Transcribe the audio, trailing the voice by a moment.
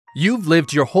You've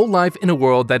lived your whole life in a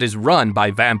world that is run by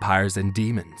vampires and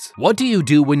demons. What do you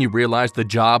do when you realize the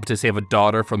job to save a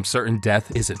daughter from certain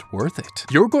death isn't worth it?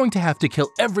 You're going to have to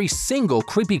kill every single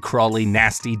creepy, crawly,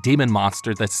 nasty demon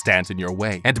monster that stands in your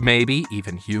way, and maybe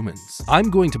even humans. I'm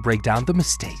going to break down the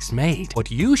mistakes made,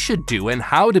 what you should do, and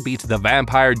how to beat the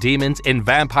vampire demons in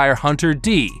Vampire Hunter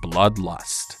D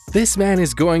Bloodlust. This man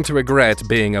is going to regret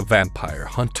being a vampire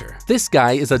hunter. This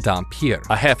guy is a Dom Jeswal,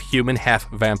 a half-human,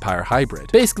 half-vampire hybrid.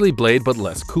 Basically Blade, but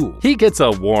less cool. He gets a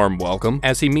warm welcome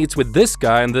as he meets with this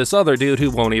guy and this other dude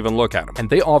who won't even look at him, and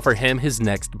they offer him his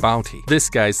next bounty. This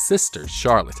guy's sister,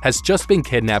 Charlotte, has just been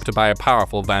kidnapped by a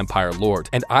powerful vampire lord,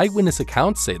 and eyewitness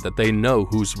accounts say that they know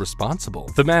who's responsible.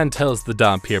 The man tells the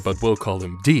Dom Jeswal, but we'll call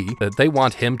him D, that they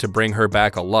want him to bring her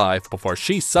back alive before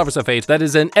she suffers a fate that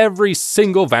is in every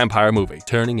single vampire movie,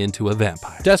 turning into a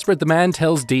vampire. Desperate, the man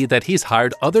tells D that he's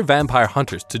hired other vampire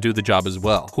hunters to do the job as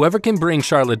well. Whoever can bring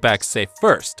Charlotte back safe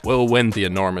first will win the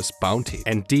enormous bounty,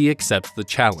 and D accepts the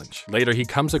challenge. Later, he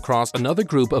comes across another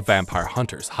group of vampire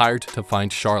hunters hired to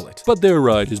find Charlotte, but their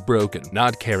ride is broken.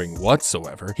 Not caring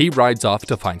whatsoever, he rides off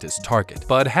to find his target,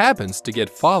 but happens to get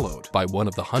followed by one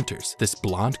of the hunters, this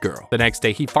blonde girl. The next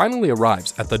day, he finally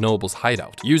arrives at the noble's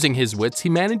hideout. Using his wits, he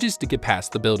manages to get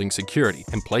past the building security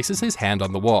and places his hand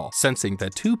on the wall, sensing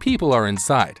that two people are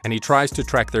inside, and he tries to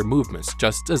track their movements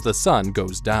just as the sun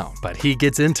goes down. But he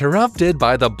gets interrupted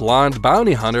by the blonde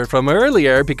bounty hunter from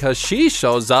earlier because she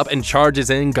shows up and charges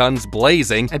in, guns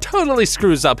blazing, and totally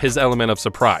screws up his element of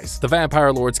surprise. The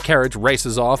vampire lord's carriage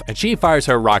races off, and she fires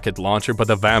her rocket launcher, but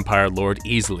the vampire lord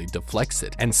easily deflects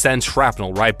it and sends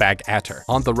shrapnel right back at her.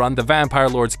 On the run, the vampire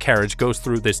lord's carriage goes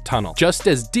through this tunnel just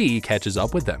as D catches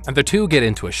up with them, and the two get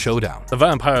into a showdown. The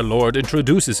vampire lord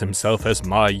introduces himself as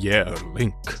Mayer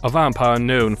Link, a vampire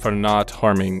known for not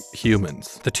harming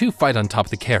humans. The two fight on top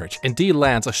of the carriage, and D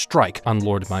lands a strike on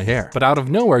Lord Mayer. But out of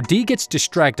nowhere, D gets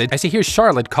distracted as he hears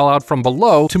Charlotte call out from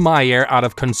below to Mayer out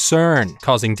of concern,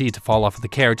 causing D to fall off of the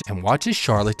carriage and watches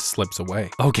Charlotte slips away.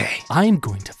 Okay, I'm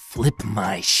going to flip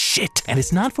my shit. And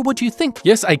it's not for what you think.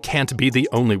 Yes, I can't be the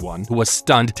only one who was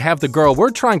stunned to have the girl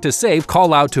we're trying to save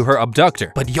call out to her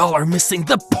abductor. But y'all are missing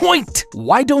the point!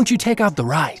 Why don't you take out the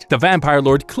ride? The vampire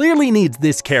lord clearly needs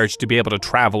this carriage to be able to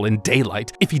travel in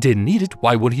daylight. If he didn't need it,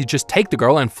 why wouldn't he just take the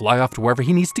girl and fly off to wherever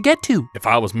he needs to get to? If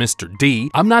I was Mr.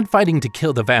 D, I'm not fighting to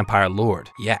kill the vampire lord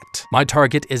yet. My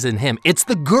target isn't him, it's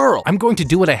the girl. I'm going to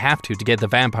do what I have to get the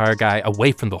vampire guy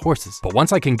away from the horses. But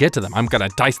once I can get to them, I'm gonna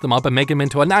dice them up and make him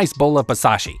into a nice bowl of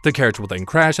basashi. The carriage will then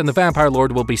crash and the vampire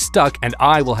lord will be stuck and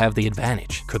I will have the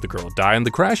advantage. Could the girl die in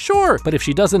the crash? Sure, but if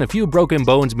she doesn't, a few broken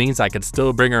bones means I could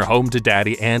still bring her home to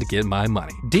daddy and get my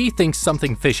money. D thinks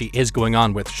something fishy is going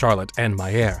on with Charlotte and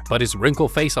Mayer, but his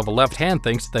wrinkled face of a left hand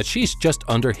thinks that she's just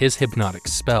under his hypnotic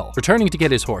spell. Returning to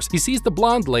get his horse, he sees the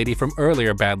blonde lady from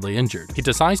earlier badly injured. He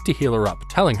decides to heal her up,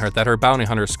 telling her that her bounty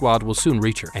hunter squad will soon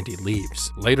reach her, and he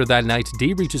leaves. Later that night,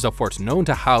 D reaches a fort known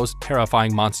to house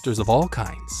terrifying monsters of all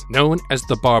kinds, known as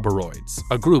the Barbaroids,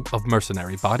 a group of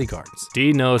mercenary bodyguards.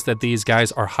 D knows that these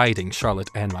guys are hiding Charlotte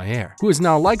and Mayer, who is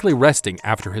now likely resting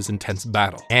after his intense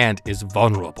battle, and is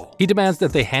vulnerable. He demands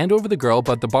that they hand over the girl,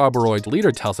 but the Barbaroid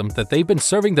leader tells him that they've been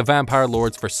serving the vampire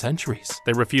lords for centuries.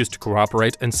 They refuse to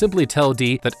cooperate and simply tell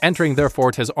D that entering their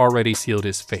fort has already sealed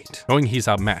his fate. Knowing he's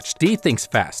outmatched, D thinks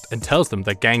fast and tells them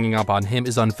that ganging up on him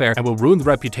is unfair and will ruin the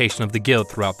reputation of the guild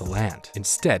throughout the land.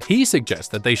 Instead, he suggests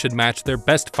that they should match their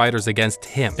best fighters against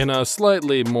him in a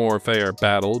slightly more fair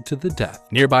battle to the death.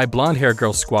 Nearby, blonde-haired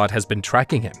girl squad has been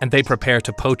tracking him, and they prepare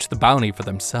to poach the bounty for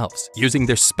themselves, using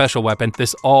their special weapon,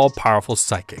 this all-powerful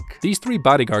psychic. These three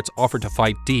bodyguards offer to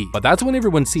fight D, but that's when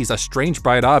everyone sees a strange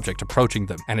bright object approaching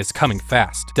them, and it's coming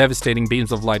fast. Devastating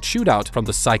beams of light shoot out from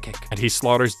the psychic, and he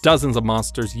slaughters dozens of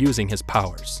monsters using his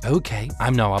powers. Okay,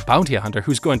 I'm now a bounty hunter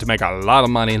who's going to make a lot of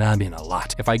money, and I mean a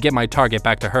lot, if I get my target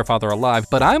back to her father alive,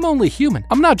 but I'm only human.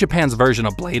 I'm not Japan's version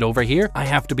of Blade over here. I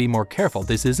have to be more careful.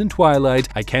 This isn't Twilight.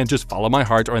 I can't just follow my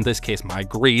heart, or in this case my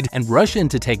greed, and rush in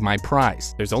to take my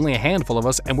prize. There's only a handful of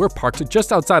us, and we're parked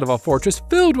just outside of a fortress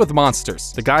filled with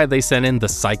monsters. The guy they sent in, the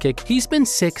psychic, he's been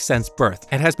sick since birth,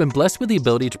 and has been blessed with the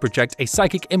ability to project a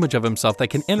psychic image of himself that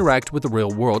can interact with the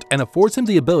real world, and affords him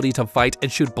the ability to fight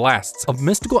and shoot blasts of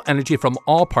mystical energy from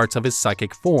all parts of his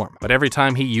psychic form. But every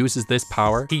time he uses this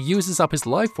power, he uses up his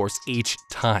life force each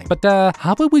time. But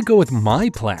how about we go with my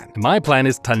plan? My plan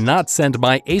is to not send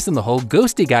my ace-in-the-hole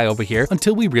ghosty guy over here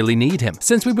until we really need him,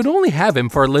 since we would only have him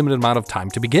for a limited amount of time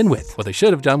to begin with. What they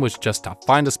should have done was just to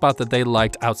find a spot that they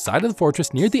liked outside of the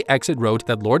fortress near the exit road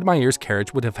that Lord Myer's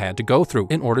carriage would have had to go through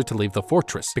in order to leave the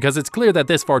fortress, because it's clear that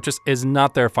this fortress is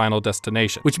not their final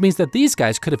destination, which means that these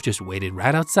guys could have just waited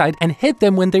right outside and hit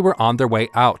them when they were on their way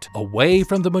out, away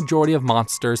from the majority of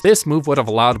monsters. This move would have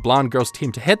allowed Blonde Girl's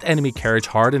team to hit the enemy carriage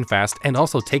hard and fast, and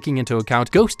also taking into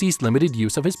account Ghosty's limited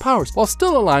use of his powers, while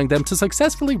still allowing them to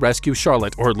successfully rescue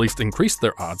Charlotte, or at least increase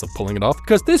their odds of pulling it off,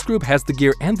 because this group has the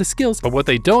gear and the skills, but what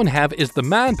they don't have is the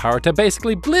manpower to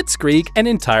basically blitzkrieg an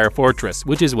entire fortress,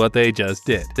 which is what they just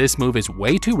did. This move is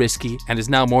way too risky and is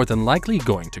now more than likely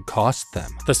going to cost them.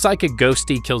 The Psychic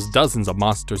Ghosty kills dozens of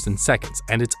monsters in seconds,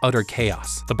 and it's utter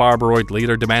chaos. The Barbaroid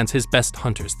leader demands his best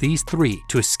hunters, these three,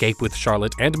 to escape with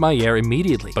Charlotte and Mayer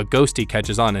immediately, but Ghosty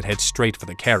catches on and heads straight for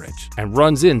the carriage, and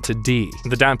runs into D.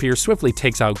 The Dampier swiftly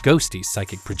takes out Ghosty's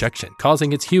psychic projection,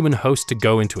 causing its human host to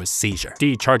go into a seizure.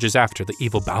 D charges after the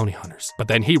evil bounty hunters, but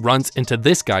then he runs into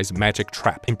this guy's magic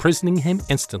trap, imprisoning him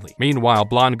instantly. Meanwhile,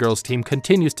 Blonde Girl's team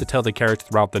continues to tail the carriage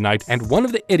throughout the night, and one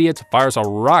of the idiots fires a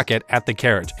rocket at the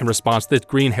carriage. In response, this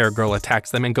green hair girl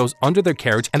attacks them and goes under their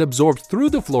carriage and absorbs through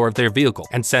the floor of their vehicle,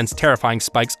 and sends terrifying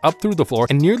spikes up through the floor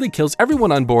and nearly kills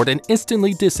everyone on board and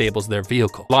instantly disables their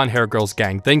vehicle. Blonde hair girl's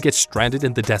gang then gets stranded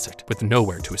in the desert with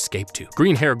nowhere to escape to.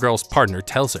 Green hair girl's partner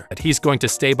tells her that he's going to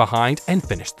stay behind and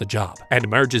finish the job, and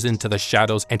emerges into the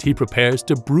shadows, and he prepares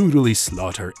to brutally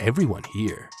slaughter everyone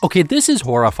here. Okay, this is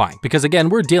horrifying, because again,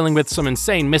 we're dealing with some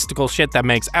insane mystical shit that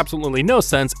makes absolutely no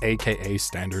sense, aka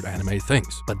standard anime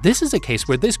things. But this is a case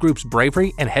where this group's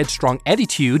bravery and headstrong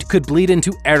attitude could bleed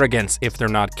into arrogance if they're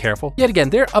not careful. Yet again,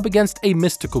 they're up against a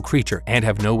mystical creature and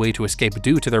have no way to escape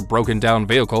due to their broken down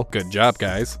vehicle. Good job,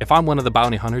 guys. If I'm one of the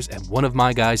bounty hunters and one of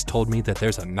my guys told me that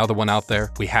there's another one out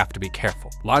there, we have to be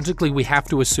careful. Logically, we have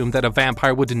to assume that a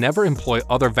vampire would never employ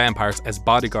other vampires as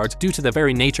bodyguards due to the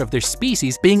very nature of their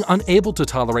species being unable to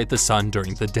tolerate the sun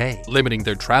during the day, limiting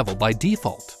their travel by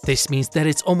default. This means that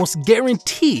it's almost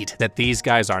guaranteed that these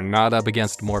guys are not up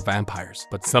against more vampires,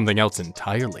 but something else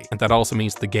entirely. And that also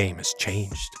means the game has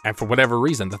changed. And for whatever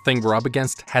reason, the thing we're up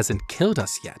against hasn't killed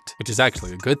us yet, which is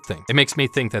actually a good thing. It makes me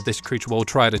think that this creature will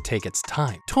try to take its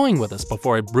time, toying with us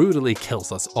before it brutally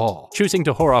kills us all, choosing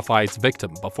to horrify its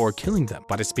victim before killing them.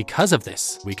 But it's because of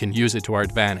this, we can use it to our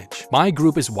advantage. My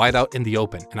group is wide out in the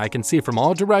open, and I can see from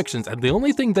all directions, and the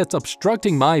only thing that's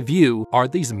obstructing my view are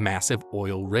these massive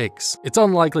oil rigs. It's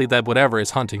unlikely that whatever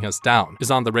is hunting us down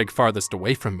is on the rig farthest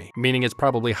away from me, meaning it's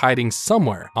probably hiding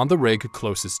somewhere on the rig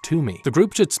closest to me. The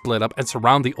group should split up and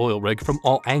surround the oil rig from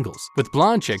all angles, with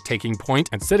Blonde Chick taking point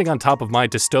and sitting on top of my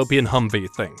dystopian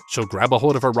Humvee thing. She'll grab a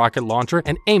hold of her rocket launcher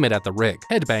and aim it at the rig.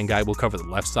 Headband Guy will cover the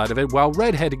left side of it, while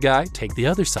Redhead Guy take the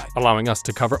other side, allowing us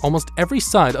to cover almost every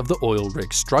side of the oil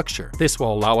rig structure. This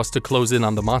will allow us to close in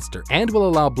on the monster, and will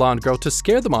allow Blonde Girl to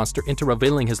scare the monster into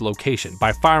revealing his location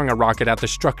by firing a rocket at the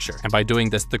structure, and by doing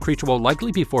this, the creature will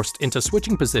likely be forced into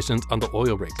switching positions on the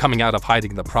oil rig, coming out of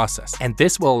hiding the process, and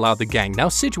this will allow the gang, now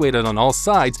situated on all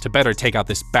sides, to better take out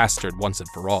this bastard once and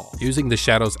for all. Using the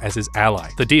shadows as his ally,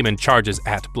 the demon charges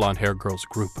at Blonde Hair Girl's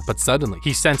group, but suddenly,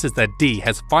 he senses that D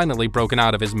has finally broken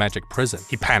out of his magic prison.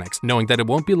 He panics, knowing that it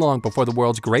won't be long before the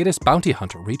world's greatest bounty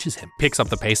hunter reaches him, picks up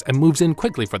the pace, and moves in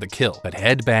quickly for the kill. But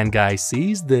Headband Guy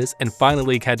sees this and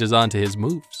finally catches on to his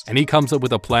moves, and he comes up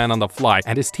with a plan on the fly,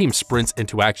 and his team sprints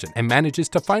into action and manages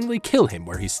to finally kill him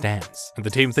where he stands. And the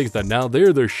team thinks that now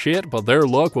they're their shit, but their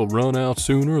luck will run out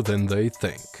sooner than they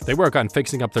think. They work on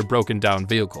fixing up their broken down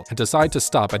vehicle and decide to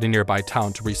stop at a nearby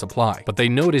town to resupply, but they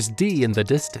notice D in the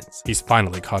distance. He's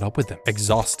finally caught up with them.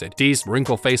 Exhausted, D's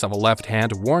wrinkle face of a left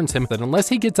hand warns him that unless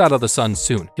he gets out of the sun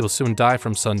soon, he'll soon die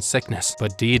from sun sickness.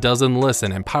 But D doesn't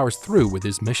listen and powers through with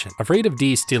his mission. Afraid of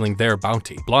D stealing their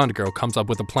bounty, Blonde Girl comes up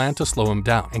with a plan to slow him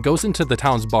down and goes into the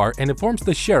town's bar and informs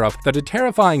the sheriff that a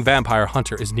terrifying vampire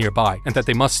hunter is nearby and that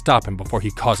they must stop him before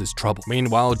he causes trouble.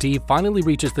 Meanwhile, D finally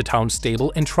reaches the town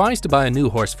stable and tries to buy a new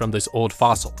horse from this old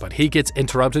fossil, but he gets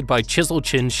interrupted by Chisel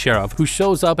Chin's sheriff, who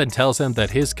shows up and tells him that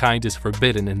his kind is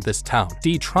forbidden in this town.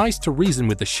 D tries to reason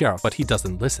with the sheriff, but he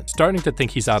doesn't listen. Starting to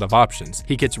think he's out of options,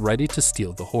 he gets ready to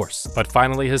steal the horse. But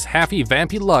finally, his happy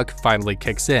vampy luck finally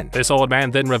kicks in. This old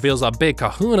man then reveals a big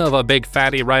kahuna of a big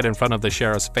fatty right in front of the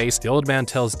sheriff's face. The old man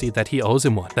tells D that he owes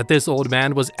him one, that this old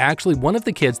man was actually one of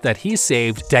the kids that he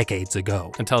saved decades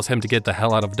ago, and tells him to get the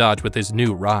hell out of Dodge with his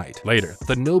new ride. Later,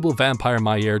 the noble vampire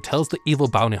Mayer tells the evil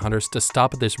bounty hunters to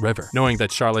stop at this river, knowing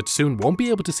that Charlotte soon won't be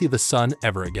able to see the sun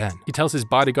ever again. He tells his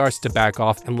bodyguards to back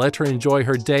off and let her enjoy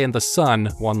her day in the sun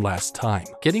one last time.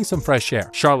 Getting some fresh air,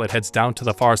 Charlotte heads down to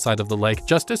the far side of the lake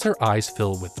just as her eyes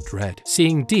fill with dread,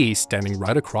 seeing D standing standing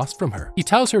right across from her. He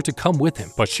tells her to come with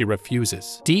him, but she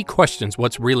refuses. Dee questions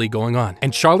what's really going on,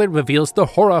 and Charlotte reveals the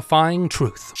horrifying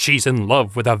truth. She's in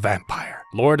love with a vampire.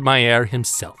 Lord Mayer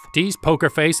himself. Dee's poker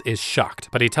face is shocked,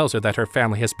 but he tells her that her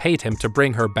family has paid him to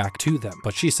bring her back to them.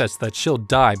 But she says that she'll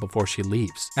die before she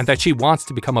leaves, and that she wants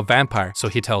to become a vampire, so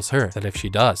he tells her that if she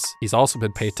does, he's also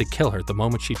been paid to kill her the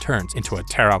moment she turns into a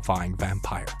terrifying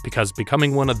vampire. Because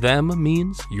becoming one of them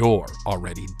means you're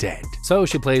already dead. So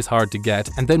she plays hard to get,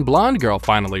 and then Blonde Girl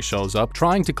finally shows up,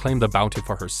 trying to claim the bounty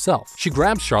for herself. She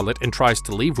grabs Charlotte and tries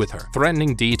to leave with her,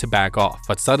 threatening Dee to back off.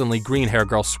 But suddenly, Green Hair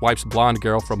Girl swipes Blonde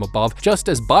Girl from above, just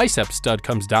as Bicep Stud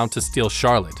comes down to steal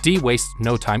Charlotte. Dee wastes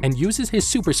no time and uses his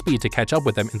super speed to catch up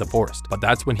with them in the forest. But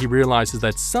that's when he realizes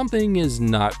that something is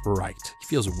not right. He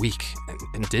feels weak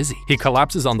and dizzy. He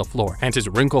collapses on the floor, and his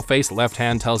wrinkle-faced left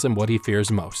hand tells him what he fears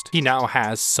most. He now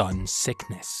has sun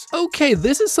sickness. Okay,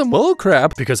 this is some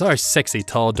bullcrap, because our sexy,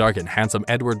 tall, dark, and handsome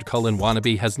Edward Cullen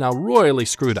wannabe has now royally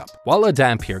screwed up. While a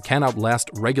Dhampir can outlast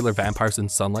regular vampires in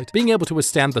sunlight, being able to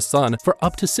withstand the sun for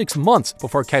up to 6 months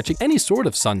before catching any sort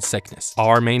of sun sickness.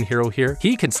 Our main hero here,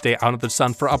 he can stay out of the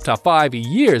sun for up to 5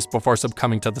 years before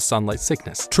succumbing to the sunlight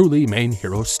sickness. Truly main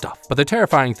hero stuff. But the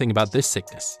terrifying thing about this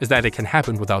sickness is that it can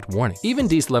happen without warning. Even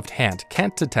Dee's left hand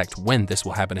can't detect when this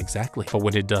will happen exactly. But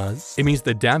when it does, it means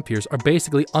the Dhampirs are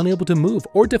basically unable to move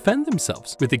or defend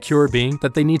themselves, with the cure being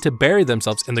that they need to bury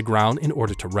themselves in the ground in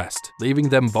order to rest, leaving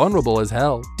them vulnerable as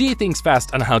hell. Dee thinks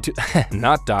fast on how to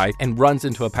not die and runs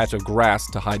into a patch of grass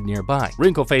to hide nearby.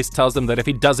 Wrinkleface tells them that if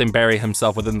he doesn't bury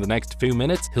himself within the next few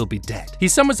minutes, he'll be dead. He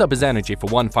summons up his energy for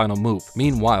one final move.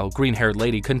 Meanwhile, Green-haired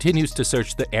lady continues to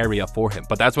search the area for him,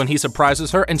 but that's when he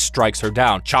surprises her and strikes her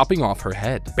down, chopping off her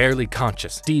head. Barely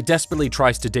conscious, Dee desperately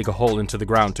tries to dig a hole into the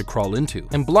ground to crawl into,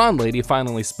 and Blonde Lady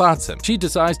finally spots him. She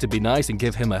decides to be nice and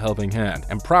give him a helping hand,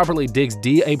 and properly digs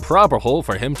Dee a proper hole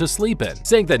for him to sleep in,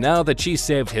 saying that now that she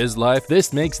saved his life,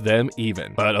 this makes them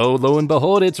even. But oh, lo and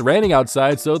behold, it's raining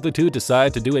outside, so the two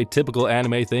decide to do a typical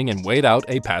anime thing and wait out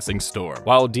a passing storm.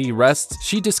 While Dee rests,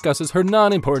 she discusses her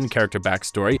non-important character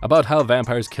backstory about how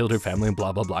vampires killed her family and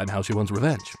blah blah blah and how she wants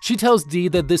revenge. She tells Dee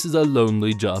that this is a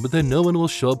lonely job and that no one will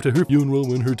show up to her funeral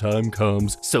when her time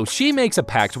comes. So she makes a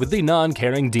pact with the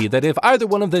non-caring Dee that if either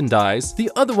one of them dies,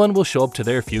 the other one will show up to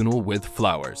their funeral with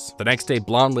flowers. The next day,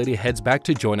 Blonde Lady heads back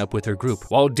to join up with her group,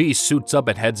 while Dee suits up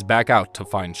and heads back out to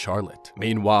find Charlotte.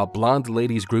 Meanwhile, Blonde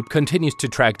Lady's group continues to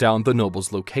track down the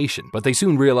noble's location, but they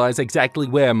soon realize exactly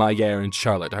where Mayer and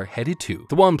Charlotte are headed to,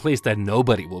 the one place that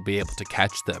nobody will be able to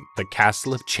catch them, the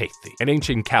Castle of Chaethy, an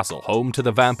ancient castle home to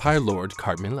the vampire lord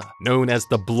Carmilla, known as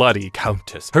the Bloody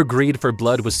Countess. Her greed for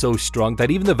blood was so strong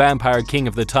that even the vampire king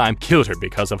of the time killed her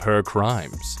because of her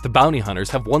crimes. The bounty hunters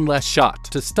have one last shot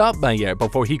to stop Mayer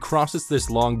before he crosses this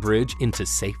long bridge into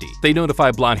safety. They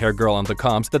notify Blonde-haired girl on the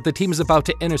comms that the team is about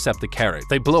to intercept the carriage.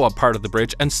 They blow up part of the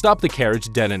bridge and stop the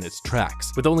carriage dead in its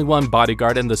tracks, with only one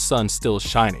bodyguard and the sun still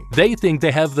shining. They think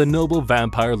they have the noble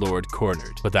vampire lord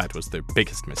cornered, but that was their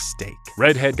biggest mistake.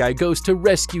 Redhead guy goes to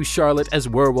rescue Charlotte as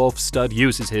Werewolf Stud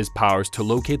uses his powers to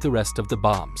locate the rest of the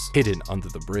bombs hidden under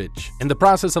the bridge. In the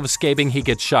process of escaping, he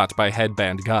gets shot by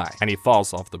Headband Guy, and he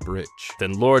falls off the bridge.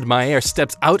 Then Lord Mayer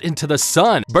steps out into the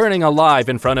sun, burning alive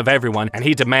in front of everyone, and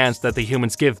he demands that the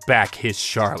humans give back his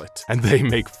Charlotte. And they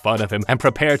make fun of him and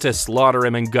prepare to slaughter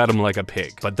him and gut him like a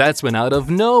pig. But that's when out of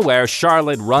nowhere,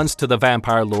 Charlotte runs to the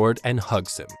vampire lord and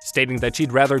hugs him, stating that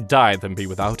she'd rather die than be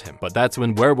without him. But that's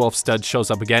when Werewolf Stud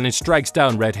shows up again and strikes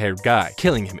down Red-haired Guy,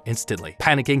 killing him instantly.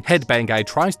 Panicking, Headband Guy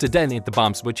tries to detonate the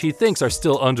bombs, which he thinks are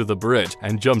still under the bridge,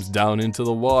 and jumps down into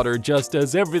the water just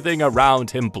as everything around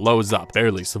him blows up,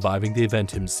 barely surviving the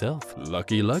event himself.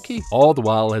 Lucky. All the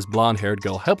while, as blonde-haired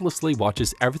girl helplessly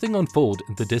watches everything unfold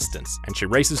in the distance, and she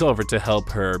races over to help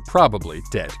her probably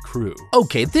dead crew.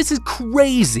 Okay, this is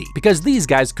crazy, because these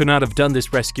guys could not have done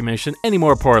this rescue mission any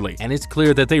more poorly, and it's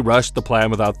clear that they rushed the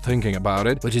plan without thinking about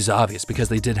it, which is obvious because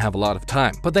they did have a lot of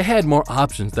time, but they had more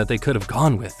options that they could have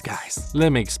gone with, guys.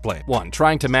 Let me explain. 1.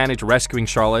 Trying to manage rescuing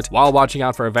Charlotte while watching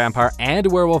out for a vampire and a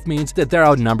werewolf means that they're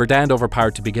outnumbered and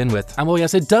overpowered to begin with. And well,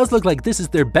 yes, it does look like this is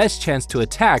their best chance to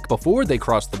attack before they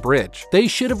cross the bridge. They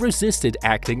should have resisted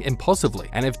acting impulsively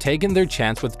and have taken their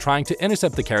chance with trying to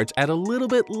intercept the carriage at a little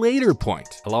bit later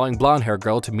point, allowing blonde-haired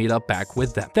girl to meet up back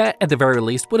with them. That, at the very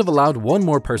least, would have allowed one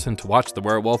more person to watch the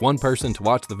werewolf, one person to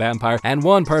watch the vampire, and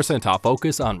one person to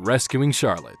focus on rescuing Charlotte.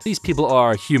 Charlotte. These people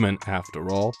are human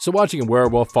after all, so watching a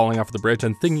werewolf falling off the bridge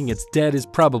and thinking it's dead is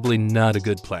probably not a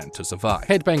good plan to survive.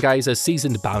 Headband Guy is a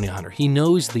seasoned bounty hunter. He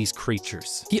knows these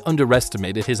creatures. He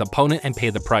underestimated his opponent and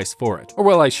paid the price for it. Or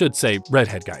well, I should say,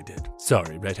 Redhead Guy did.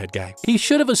 Sorry, Redhead Guy. He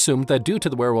should have assumed that due to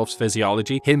the werewolf's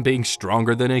physiology, him being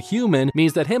stronger than a human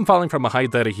means that him falling from a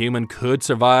height that a human could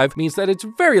survive means that it's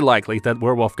very likely that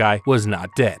Werewolf Guy was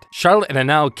not dead. Charlotte and a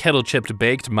now kettle-chipped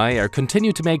baked Maya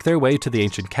continue to make their way to the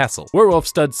ancient castle. Werewolf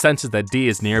Stud senses that D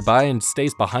is nearby and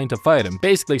stays behind to fight him,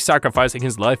 basically sacrificing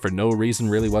his life for no reason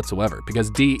really whatsoever, because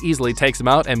D easily takes him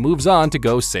out and moves on to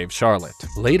go save Charlotte.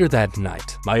 Later that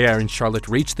night, Maya and Charlotte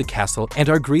reach the castle and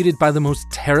are greeted by the most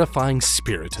terrifying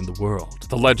spirit in the world,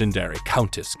 the legendary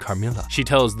Countess Carmilla. She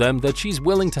tells them that she's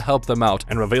willing to help them out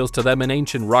and reveals to them an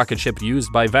ancient rocket ship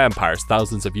used by vampires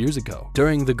thousands of years ago.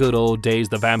 During the good old days,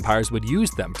 the vampires would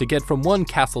use them to get from one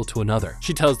castle to another.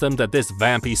 She tells them that this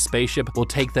vampy spaceship will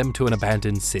take them to an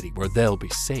abandoned city where they'll be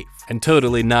safe. And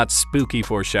totally not spooky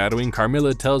foreshadowing,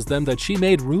 Carmilla tells them that she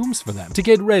made rooms for them to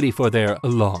get ready for their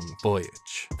long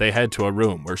voyage. They head to a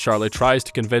room where Charlotte tries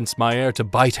to convince Maya to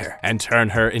bite her and turn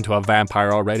her into a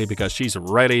vampire already because she's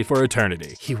ready for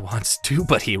eternity. He wants to,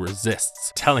 but he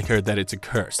resists, telling her that it's a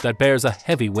curse that bears a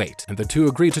heavy weight, and the two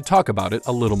agree to talk about it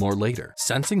a little more later.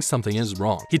 Sensing something is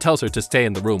wrong, he tells her to stay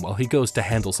in the room while he goes to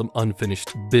handle some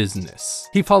unfinished business.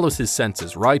 He follows his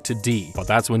senses right to D, but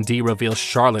that's when D reveals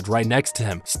Charlotte right next to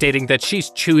him, stating that she's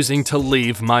choosing to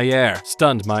leave Maya.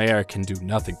 Stunned, Maya can do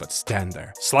nothing but stand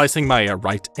there, slicing Maya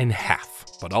right in half.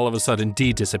 But all of a sudden,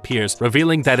 D disappears,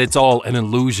 revealing that it's all an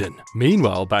illusion.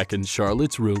 Meanwhile, back in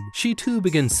Charlotte's room, she too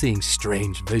begins seeing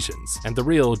strange visions, and the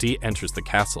real D enters the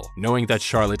castle, knowing that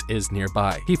Charlotte is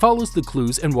nearby. He follows the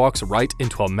clues and walks right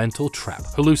into a mental trap,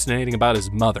 hallucinating about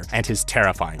his mother and his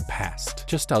terrifying past.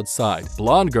 Just outside,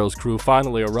 Blonde Girl's crew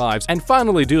finally arrives and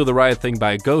finally do the right thing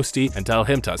by Ghosty and tell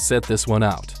him to sit this one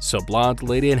out. So Blonde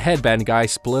Lady and Headband Guy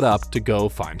split up to go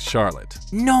find Charlotte.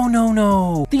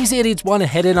 No. These idiots want to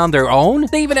head in on their own?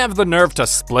 They even have the nerve to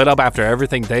split up after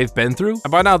everything they've been through?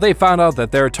 And by now they found out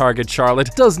that their target, Charlotte,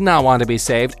 does not want to be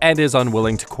saved and is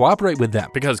unwilling to cooperate with them,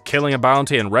 because killing a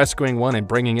bounty and rescuing one and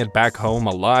bringing it back home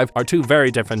alive are two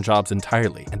very different jobs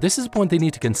entirely. And this is a point they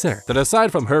need to consider, that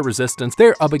aside from her resistance,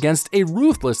 they're up against a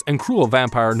ruthless and cruel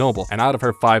vampire noble, and out of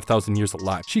her 5,000 years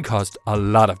alive, she caused a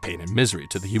lot of pain and misery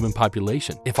to the human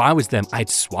population. If I was them, I'd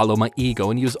swallow my ego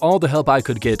and use all the help I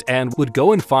could get and would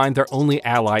go and find their only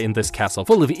ally in this castle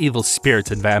full of evil spirits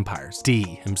and vampires, D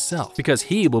himself, because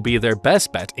he will be their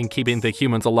best bet in keeping the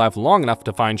humans alive long enough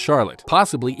to find Charlotte,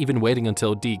 possibly even waiting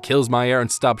until D kills Maya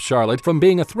and stops Charlotte from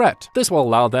being a threat. This will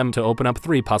allow them to open up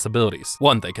three possibilities.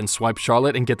 One, they can swipe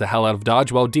Charlotte and get the hell out of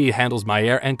Dodge while D handles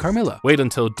Maya and Carmilla. Wait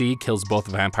until D kills both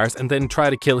vampires and then try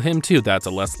to kill him too. That's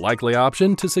a less likely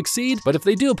option to succeed, but if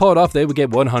they do pull it off, they would get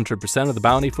 100% of the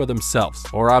bounty for themselves.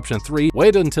 Or option 3,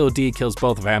 wait until D kills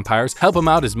both vampires, help him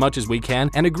out as much as we can,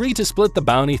 and agree to split the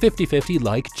bounty 50-50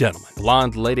 like gentlemen.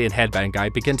 Blonde Lady and Headband Guy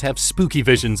begin to have spooky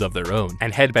visions of their own,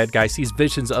 and Headband Guy sees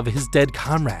visions of his dead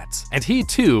comrades. And he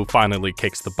too finally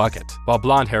kicks the bucket, while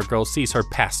Blonde Hair Girl sees her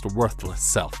past worthless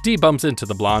self. D bumps into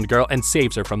the blonde girl and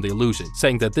saves her from the illusion,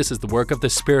 saying that this is the work of the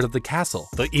spirit of the castle,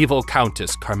 the evil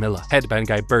Countess Carmilla. Headband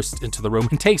Guy bursts into the room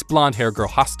and takes Blonde Hair Girl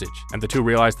hostage, and the two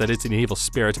realize that it's an evil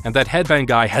spirit and that Headband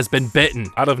Guy has been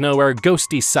bitten. Out of nowhere,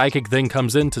 Ghosty Psychic then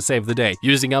comes in to save the day,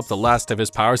 using up the last of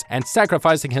his powers and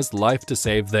sacrificing his life to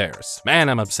save theirs. Man,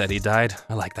 I'm upset he died.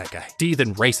 I like that guy. D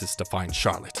then races to find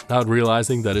Charlotte, not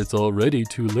realizing that it's already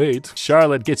too late.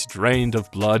 Charlotte gets drained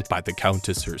of blood by the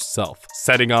Countess herself,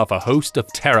 setting off a host of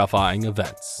terrifying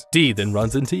events. D then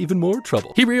runs into even more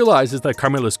trouble. He realizes that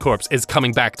Carmilla's corpse is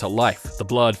coming back to life. The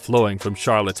blood flowing from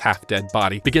Charlotte's half-dead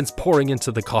body begins pouring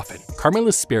into the coffin.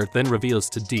 Carmilla's spirit then reveals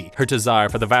to D her desire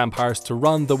for the vampires to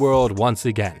run the world once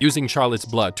again, using Charlotte's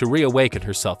blood to reawaken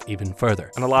herself even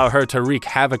further and allow her to wreak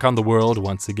havoc on the world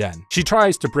once again. She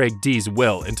tries to break D's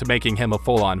will into making him a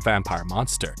full-on vampire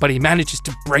monster, but he manages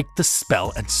to break the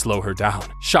spell and slow her down,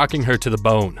 shocking her to the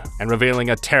bone and revealing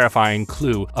a terrifying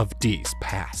clue of D's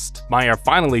past. Maya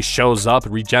finally shows up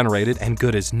regenerated and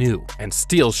good as new, and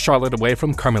steals Charlotte away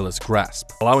from Carmilla's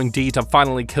grasp, allowing D to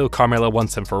finally kill Carmilla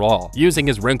once and for all, using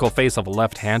his wrinkled face of a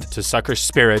left hand to suck her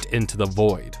spirit into the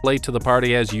void. Late to the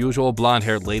party as usual,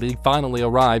 blonde-haired lady finally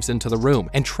arrives into the room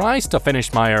and tries to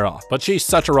finish Maya off, but she's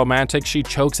such a romantic romantic, she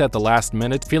chokes at the last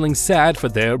minute, feeling sad for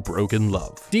their broken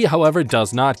love. D, however,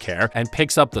 does not care and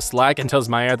picks up the slack and tells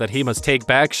Mayer that he must take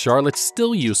back Charlotte's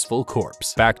still useful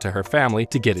corpse back to her family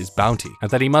to get his bounty,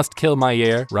 and that he must kill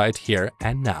Mayer right here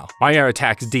and now. Mayer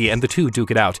attacks D and the two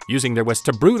duke it out, using their wits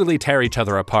to brutally tear each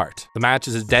other apart. The match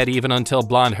is dead even until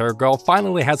blonde-haired girl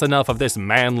finally has enough of this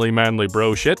manly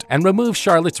bro shit and removes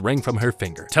Charlotte's ring from her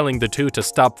finger, telling the two to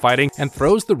stop fighting and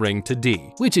throws the ring to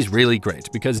D, which is really great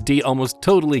because D almost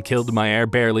totally killed Mayer,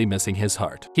 barely missing his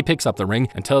heart. He picks up the ring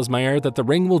and tells Mayer that the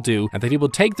ring will do and that he will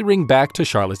take the ring back to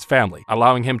Charlotte's family,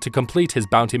 allowing him to complete his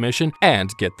bounty mission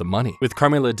and get the money. With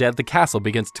Carmilla dead, the castle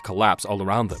begins to collapse all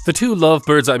around them. The two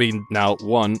lovebirds, now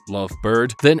one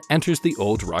lovebird, then enters the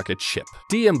old rocket ship.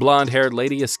 D and blonde-haired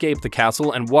lady escape the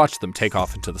castle and watch them take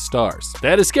off into the stars. They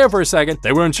had a scare for a second.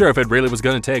 They weren't sure if it really was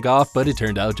going to take off, but it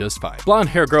turned out just fine.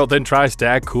 Blonde-haired girl then tries to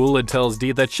act cool and tells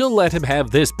D that she'll let him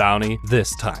have this bounty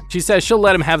this time. She says she'll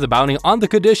let him have the bounty on the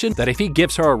condition that if he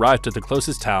gives her a ride to the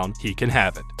closest town, he can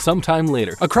have it. Sometime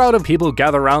later, a crowd of people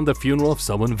gather around the funeral of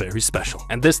someone very special,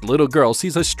 and this little girl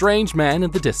sees a strange man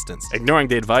in the distance. Ignoring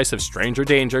the advice of stranger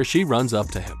danger, she runs up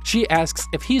to him. She asks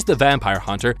if he's the vampire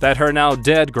hunter that her now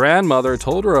dead grandmother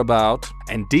told her about,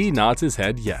 and D nods his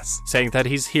head yes, saying that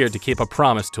he's here to keep a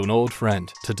promise to an old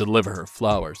friend to deliver her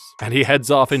flowers. And he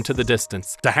heads off into the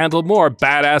distance to handle more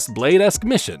badass Blade-esque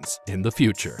missions in the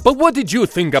future. But what did you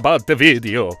think about the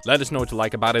video? Let us know what you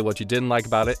like about it, what you didn't like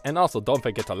about it, and also don't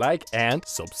forget to like and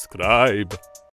subscribe.